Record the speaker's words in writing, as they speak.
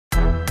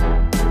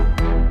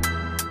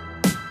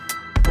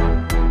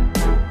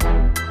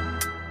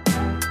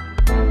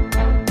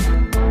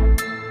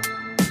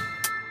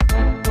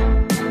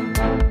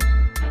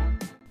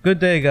Good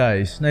day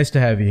guys, nice to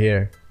have you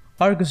here.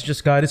 Argus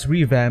just got its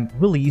revamp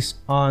released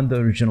on the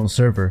original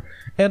server,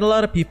 and a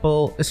lot of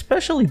people,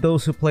 especially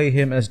those who play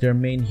him as their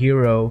main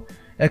hero,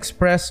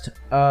 expressed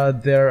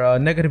their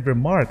negative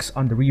remarks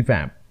on the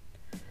revamp.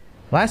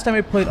 Last time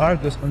I played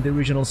Argus on the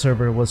original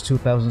server was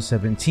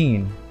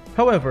 2017.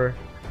 However,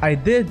 I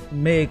did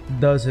make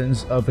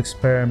dozens of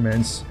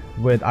experiments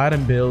with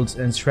item builds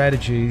and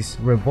strategies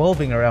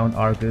revolving around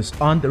Argus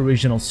on the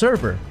original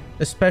server,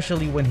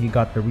 especially when he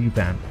got the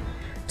revamp.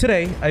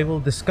 Today, I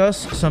will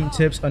discuss some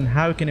tips on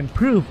how you can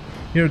improve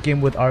your game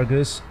with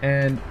Argus,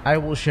 and I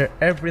will share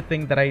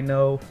everything that I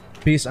know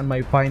based on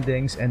my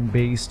findings and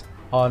based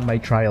on my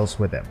trials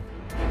with him.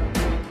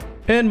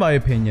 In my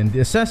opinion,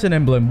 the Assassin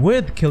emblem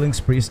with Killing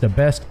Spree is the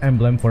best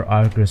emblem for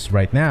Argus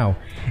right now.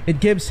 It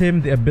gives him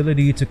the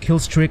ability to kill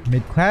streak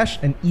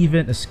mid-clash and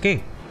even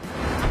escape.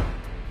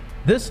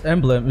 This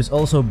emblem is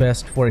also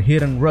best for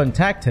hit and run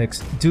tactics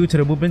due to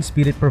the movement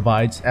speed it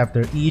provides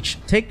after each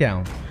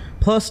takedown.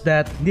 Plus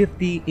that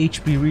nifty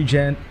HP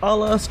regen a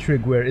la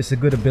Strigware is a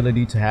good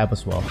ability to have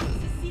as well.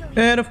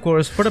 And of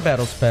course, for the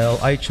battle spell,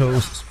 I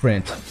chose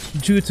Sprint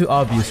due to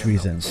obvious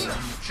reasons.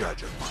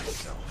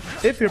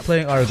 If you're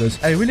playing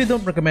Argus, I really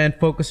don't recommend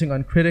focusing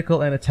on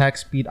critical and attack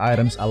speed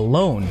items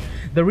alone.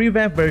 The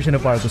revamped version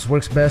of Argus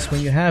works best when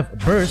you have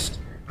burst,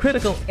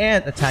 critical,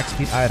 and attack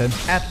speed items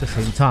at the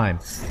same time.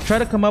 Try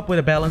to come up with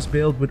a balanced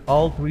build with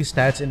all three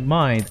stats in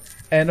mind.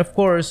 And of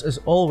course, as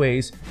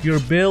always, your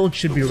build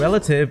should be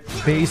relative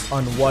based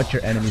on what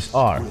your enemies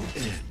are.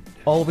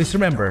 Always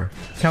remember,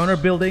 counter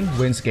building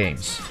wins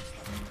games.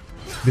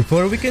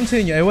 Before we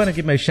continue, I want to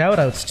give my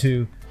shoutouts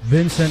to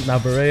Vincent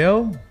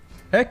Navarreo,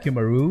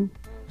 Ekimaru,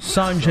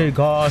 Sanjay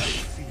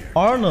Ghosh,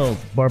 Arnold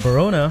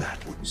Barbarona,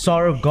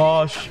 Saurav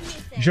Ghosh,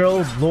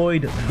 Gerald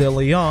Lloyd De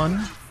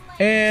Leon,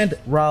 and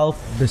Ralph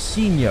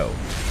Vecino.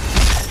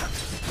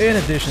 In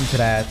addition to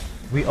that,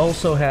 we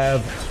also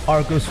have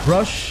Argus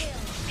Rush,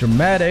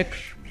 Dramatic,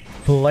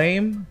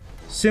 Flame,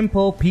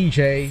 Simple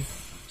PJ,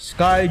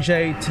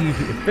 SkyJ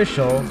TV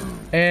Official,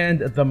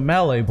 and The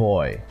Malay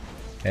Boy.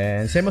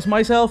 And same as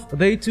myself,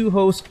 they too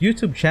host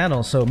YouTube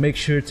channels, so make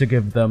sure to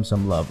give them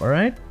some love,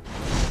 alright?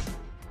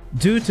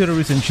 Due to the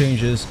recent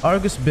changes,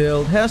 Argus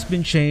build has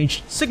been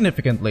changed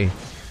significantly.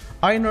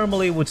 I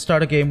normally would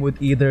start a game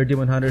with either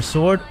Demon Hunter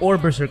Sword or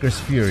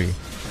Berserker's Fury.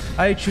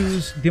 I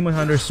choose Demon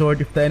Hunter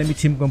Sword if the enemy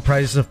team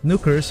comprises of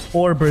nukers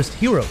or burst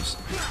heroes.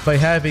 By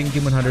having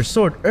Demon Hunter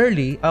Sword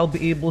early, I'll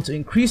be able to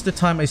increase the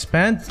time I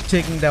spend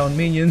taking down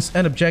minions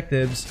and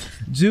objectives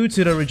due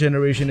to the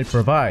regeneration it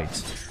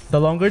provides.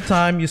 The longer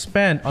time you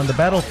spend on the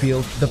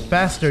battlefield, the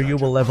faster you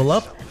will level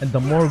up and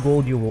the more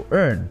gold you will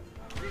earn.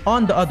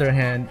 On the other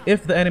hand,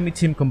 if the enemy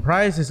team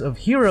comprises of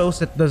heroes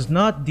that does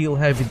not deal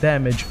heavy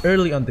damage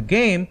early on the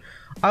game,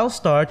 I'll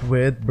start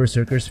with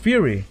Berserker's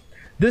Fury.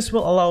 This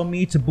will allow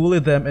me to bully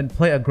them and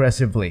play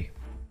aggressively.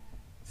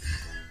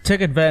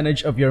 Take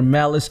advantage of your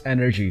Malice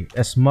energy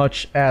as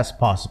much as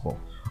possible.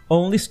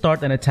 Only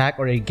start an attack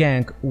or a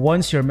gank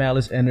once your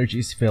Malice energy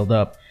is filled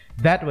up.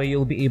 That way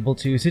you'll be able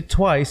to use it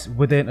twice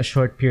within a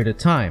short period of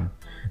time.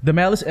 The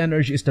Malice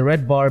energy is the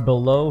red bar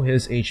below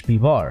his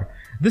HP bar.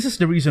 This is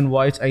the reason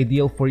why it's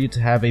ideal for you to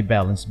have a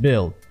balanced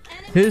build.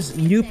 His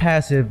new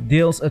passive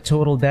deals a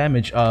total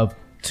damage of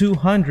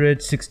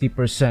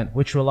 260%,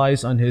 which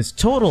relies on his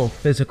total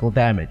physical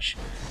damage.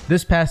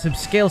 This passive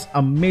scales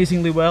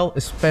amazingly well,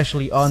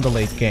 especially on the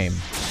late game.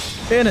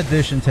 In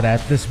addition to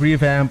that, this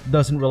revamp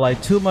doesn't rely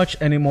too much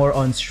anymore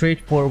on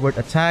straightforward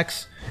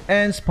attacks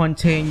and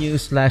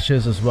spontaneous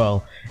slashes as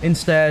well.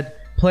 Instead,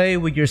 play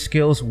with your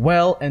skills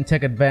well and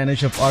take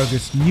advantage of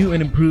Argus' new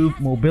and improved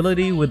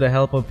mobility with the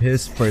help of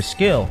his first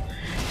skill.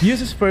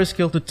 Use his first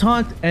skill to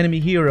taunt enemy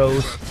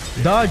heroes,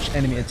 dodge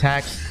enemy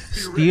attacks,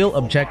 steal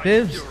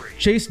objectives,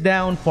 chase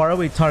down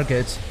faraway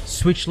targets,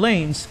 switch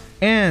lanes,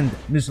 and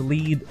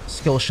mislead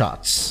skill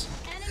shots.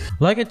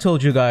 Like I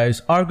told you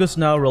guys, Argus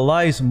now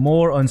relies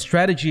more on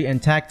strategy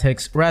and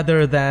tactics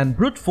rather than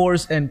brute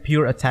force and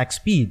pure attack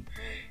speed.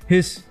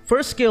 His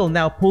first skill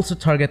now pulls the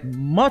target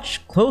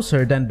much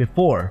closer than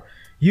before.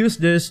 Use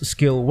this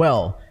skill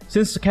well.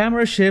 Since the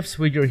camera shifts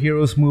with your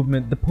hero's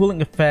movement, the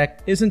pulling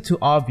effect isn't too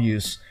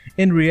obvious.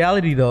 In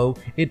reality though,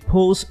 it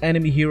pulls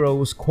enemy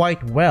heroes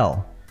quite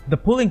well. The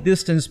pulling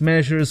distance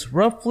measures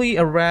roughly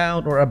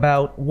around or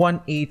about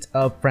 1/8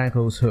 of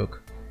Franco's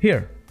hook.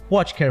 Here,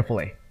 watch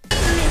carefully.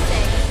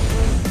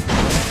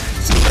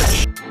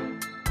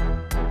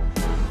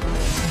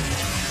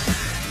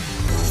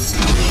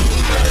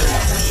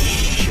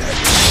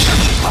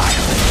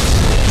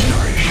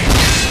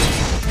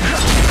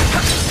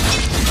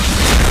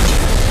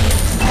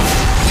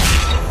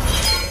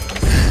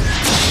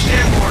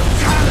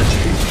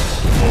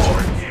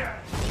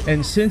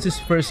 And since his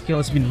first skill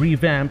has been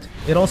revamped,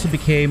 it also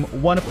became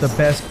one of the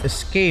best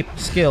escape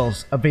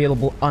skills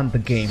available on the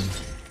game.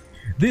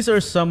 These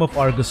are some of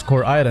Argus'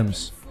 core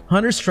items.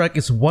 Hunter Strike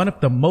is one of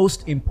the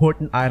most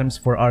important items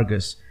for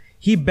Argus.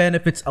 He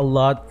benefits a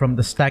lot from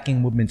the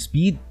stacking movement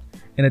speed.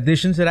 In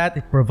addition to that,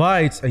 it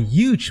provides a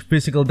huge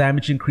physical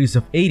damage increase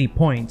of 80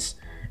 points.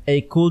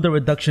 a cooldown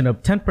reduction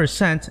of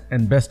 10%,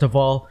 and best of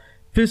all,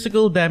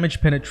 physical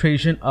damage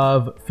penetration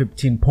of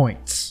 15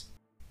 points.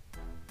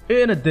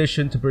 In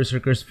addition to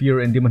Berserker's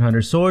Fury and Demon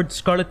Hunter's Sword,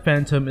 Scarlet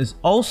Phantom is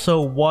also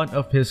one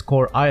of his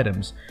core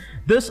items.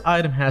 This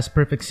item has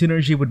perfect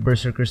synergy with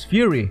Berserker's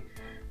Fury.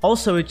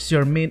 Also, it's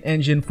your main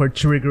engine for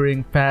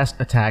triggering fast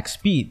attack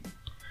speed.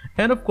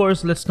 And of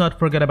course, let's not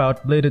forget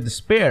about Blade of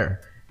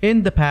Despair.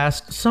 In the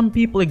past, some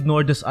people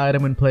ignored this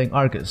item when playing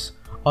Argus.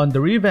 On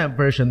the revamped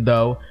version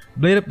though,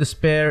 Blade of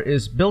Despair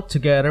is built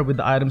together with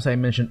the items I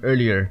mentioned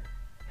earlier.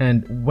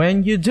 And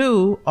when you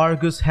do,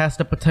 Argus has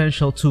the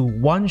potential to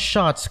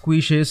one-shot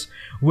squishes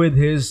with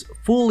his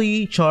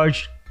fully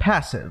charged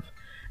passive.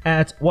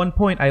 At one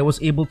point, I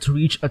was able to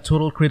reach a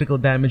total critical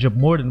damage of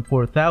more than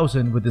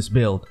 4,000 with this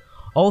build.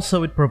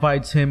 Also, it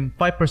provides him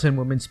 5%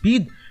 movement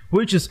speed,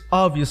 which is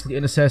obviously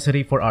a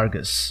necessity for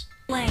Argus.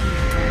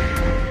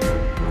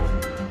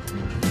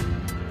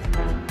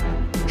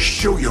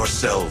 Show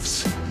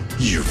yourselves,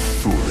 you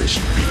foolish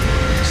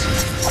beings.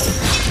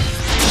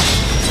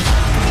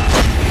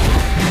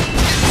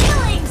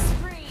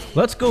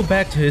 Let's go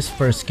back to his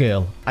first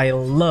skill. I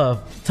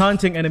love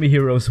taunting enemy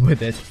heroes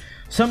with it.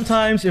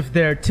 Sometimes if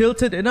they're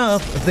tilted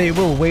enough, they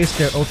will waste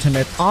their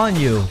ultimate on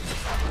you.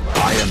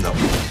 I am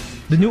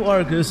the new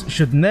Argus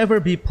should never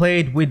be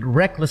played with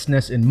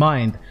recklessness in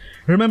mind.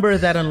 Remember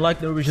that unlike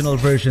the original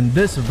version,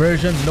 this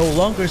version no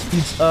longer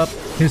speeds up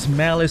his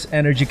malice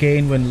energy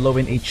gain when low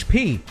in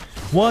HP.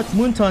 What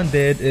MOONTON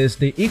did is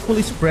they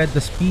equally spread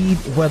the speed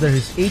whether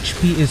his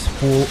HP is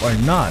full or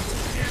not.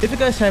 If you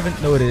guys haven't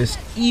noticed,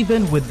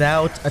 even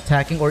without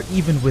attacking or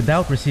even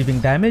without receiving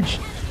damage,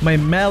 my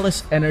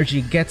malice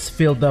energy gets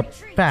filled up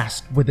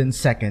fast within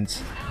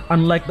seconds.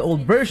 Unlike the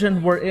old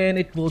version wherein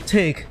it will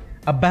take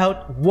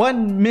about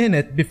 1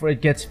 minute before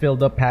it gets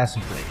filled up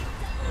passively.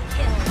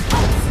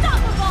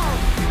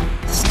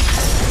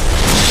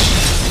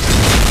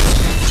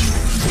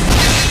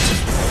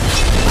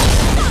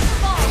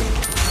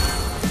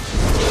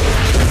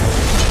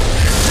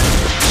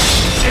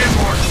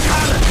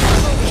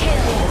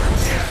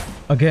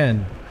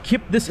 Again,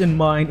 keep this in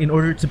mind in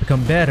order to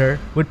become better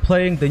with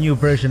playing the new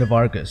version of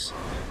Argus.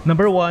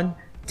 Number 1,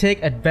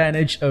 take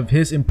advantage of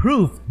his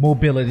improved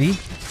mobility.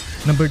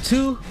 Number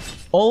 2,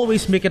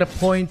 always make it a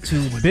point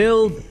to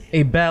build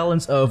a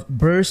balance of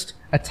burst,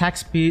 attack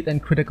speed, and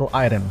critical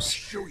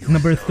items.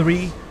 Number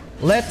 3,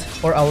 let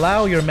or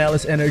allow your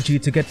malice energy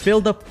to get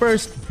filled up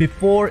first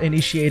before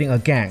initiating a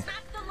gank.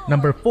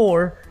 Number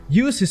 4,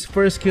 use his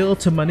first skill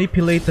to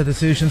manipulate the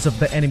decisions of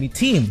the enemy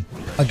team.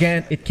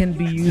 Again, it can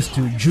be used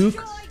to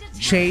juke,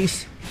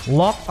 chase,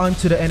 lock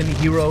onto the enemy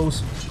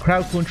heroes,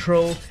 crowd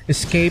control,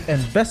 escape,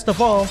 and best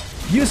of all,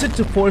 use it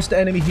to force the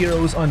enemy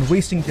heroes on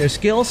wasting their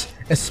skills,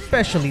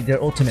 especially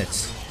their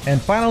ultimates.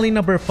 And finally,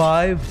 number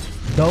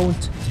 5,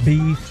 don't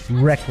be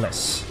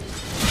reckless.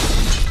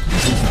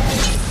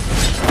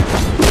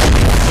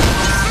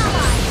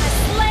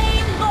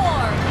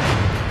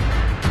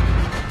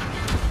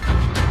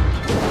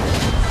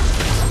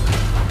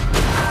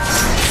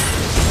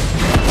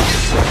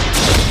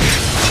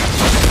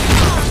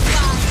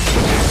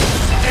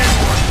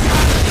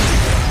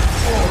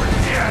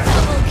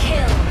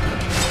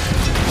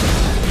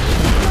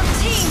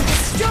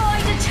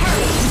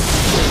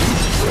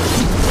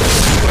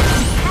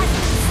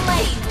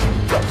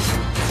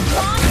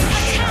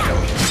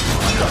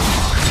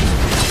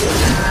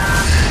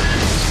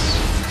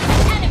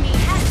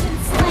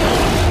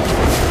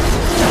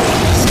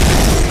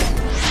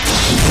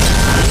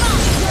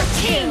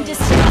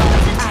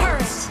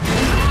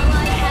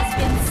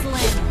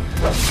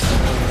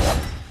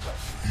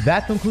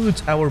 That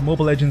concludes our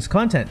Mobile Legends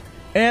content,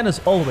 and as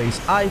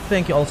always, I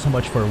thank you all so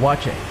much for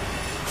watching.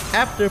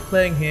 After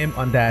playing him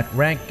on that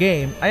ranked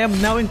game, I am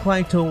now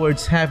inclined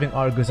towards having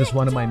Argus as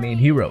one of my main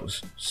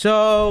heroes.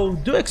 So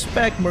do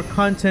expect more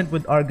content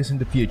with Argus in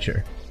the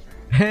future.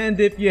 And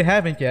if you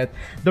haven't yet,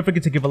 don't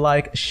forget to give a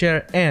like,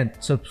 share, and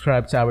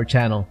subscribe to our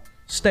channel.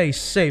 Stay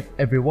safe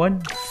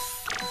everyone.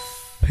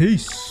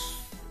 Peace.